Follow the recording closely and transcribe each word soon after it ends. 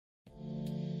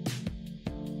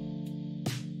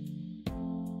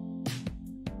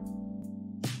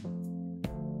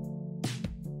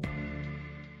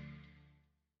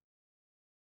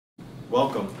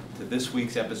Welcome to this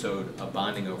week's episode of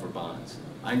Bonding Over Bonds.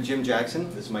 I'm Jim Jackson.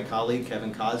 This is my colleague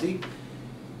Kevin Kazi.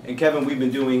 And Kevin, we've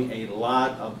been doing a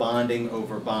lot of bonding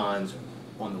over bonds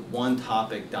on the one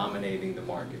topic dominating the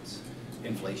markets: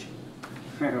 inflation.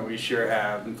 We sure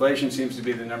have. Inflation seems to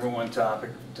be the number one topic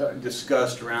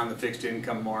discussed around the fixed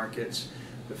income markets.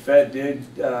 The Fed did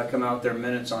come out with their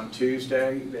minutes on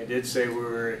Tuesday. They did say we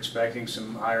were expecting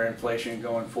some higher inflation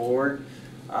going forward.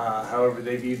 However,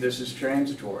 they view this as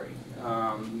transitory.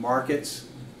 Markets,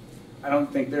 I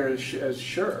don't think they're as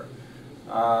sure.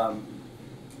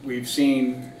 We've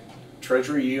seen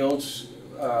Treasury yields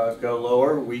go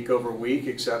lower week over week,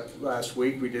 except last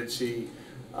week we did see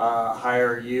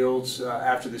higher yields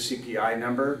after the CPI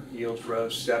number. Yields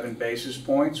rose 7 basis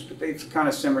points, but they've kind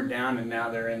of simmered down, and now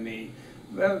they're in the,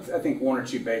 I think, 1 or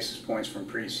 2 basis points from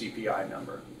pre-CPI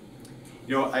number.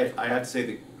 You know, I have to say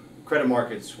the credit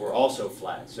markets were also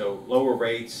flat. So lower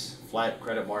rates, flat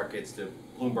credit markets. The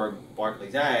Bloomberg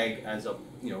Barclays Agg, as of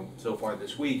so far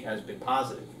this week, has been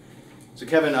positive. So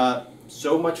Kevin,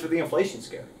 so much for the inflation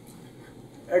scare.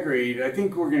 Agreed. I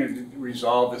think we're going to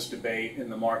resolve this debate in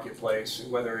the marketplace,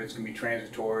 whether it's going to be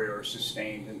transitory or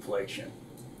sustained inflation.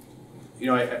 You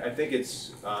know, I think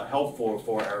it's helpful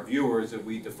for our viewers that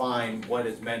we define what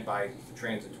is meant by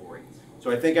transitory.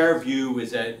 So I think our view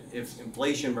is that if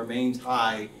inflation remains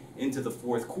high into the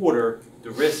fourth quarter,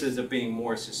 the risks of being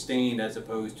more sustained as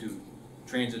opposed to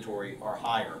transitory are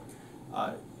higher.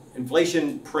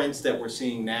 Inflation prints that we're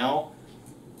seeing now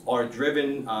are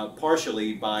driven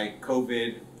partially by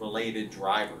COVID-related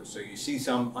drivers. So you see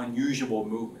some unusual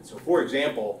movement. So for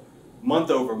example,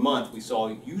 month over month, we saw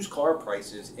used car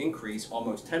prices increase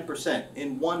almost 10%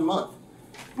 in 1 month,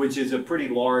 which is a pretty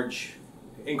large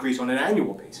increase on an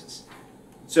annual basis.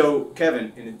 So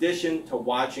Kevin, in addition to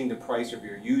watching the price of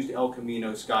your used El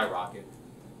Camino skyrocket,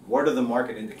 what are the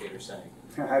market indicators saying?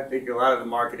 I think a lot of the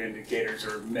market indicators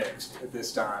are mixed at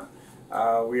this time.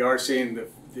 We are seeing the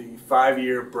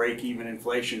 5-year break-even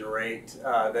inflation rate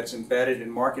that's embedded in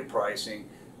market pricing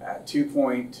at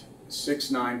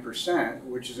 2.69%,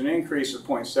 which is an increase of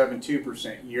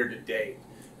 0.72% year to date.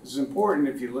 This is important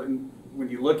when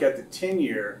you look at the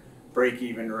 10-year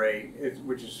break-even rate,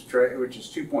 which is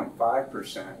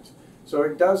 2.5%. So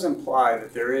it does imply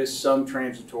that there is some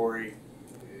transitory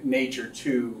nature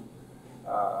to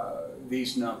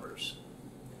these numbers.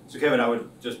 So Kevin, I would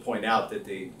just point out that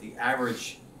the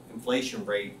average inflation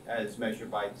rate as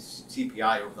measured by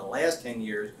CPI over the last 10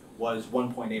 years was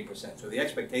 1.8%. So the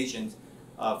expectations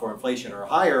for inflation are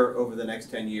higher over the next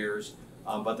 10 years,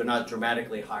 but they're not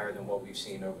dramatically higher than what we've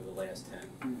seen over the last 10.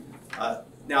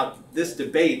 Now, this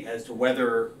debate as to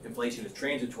whether inflation is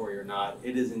transitory or not,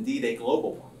 it is indeed a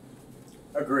global one.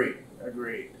 Agreed.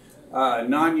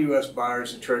 Non-U.S.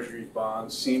 buyers of Treasury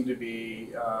bonds seem to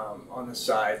be on the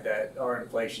side that our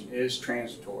inflation is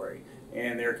transitory,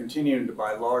 and they're continuing to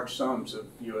buy large sums of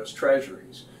U.S.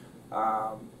 Treasuries.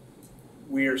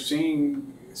 We are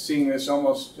seeing this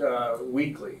almost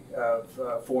weekly of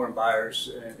foreign buyers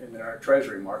in our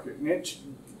Treasury market, and it's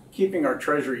keeping our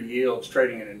Treasury yields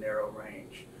trading in a narrow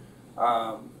range.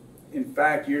 In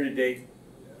fact, year-to-date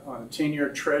on 10-year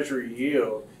Treasury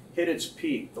yield hit its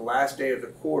peak the last day of the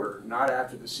quarter, not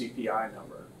after the CPI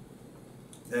number.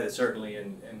 That is certainly a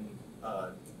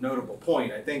notable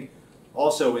point. I think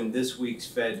also in this week's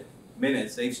Fed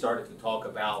minutes, they've started to talk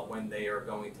about when they are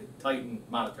going to tighten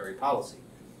monetary policy.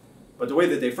 But the way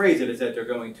that they phrase it is that they're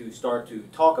going to start to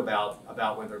talk about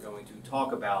when they're going to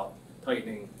talk about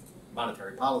tightening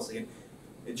monetary policy. And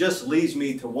it just leads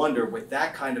me to wonder, with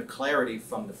that kind of clarity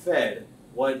from the Fed,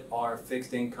 what are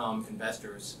fixed income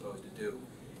investors supposed to do?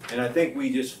 And I think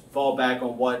we just fall back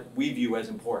on what we view as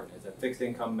important, is that fixed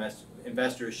income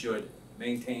investors should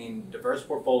maintain diverse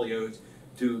portfolios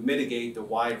to mitigate the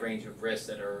wide range of risks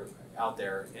that are out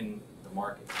there in the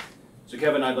market. So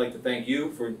Kevin, I'd like to thank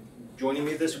you for joining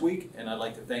me this week, and I'd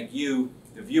like to thank you,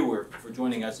 the viewer, for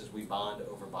joining us as we bond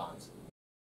over bonds.